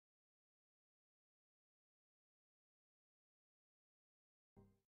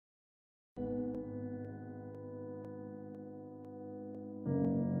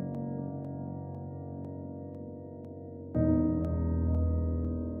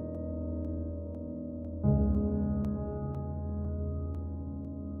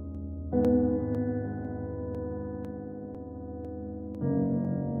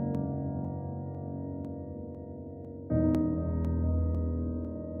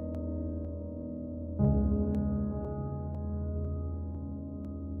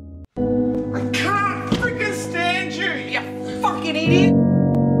idiot!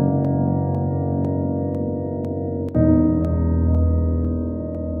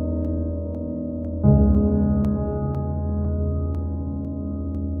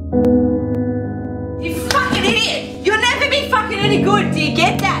 You fucking idiot! You'll never be fucking any good, do you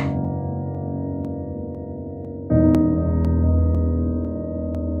get that?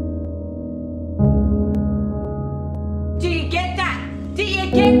 Do you get that? Do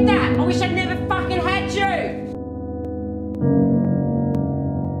you get that? I wish I'd never fucking had you!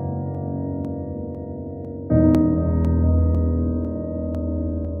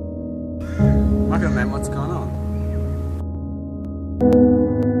 Okay, man, what's going on?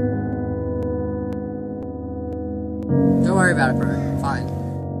 Don't worry about it, bro. Fine.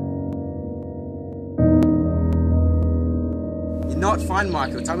 You're not fine,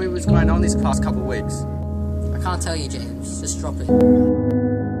 Michael. Tell me what's going on these past couple of weeks. I can't tell you, James. Just drop it.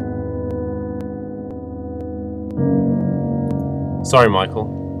 Sorry,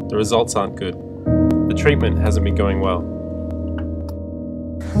 Michael. The results aren't good. The treatment hasn't been going well.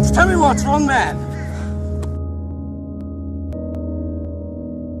 Just tell me what's wrong, man.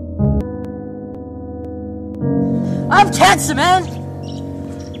 I have cancer, man!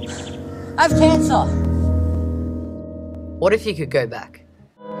 I have cancer! What if you could go back?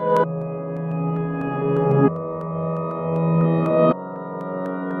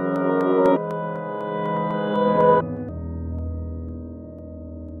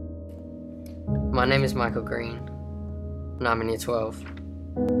 My name is Michael Green, and I'm in year 12.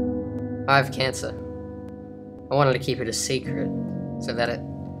 I have cancer. I wanted to keep it a secret so that it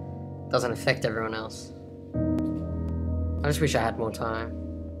doesn't affect everyone else. I just wish I had more time.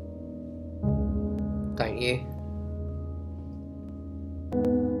 Don't you?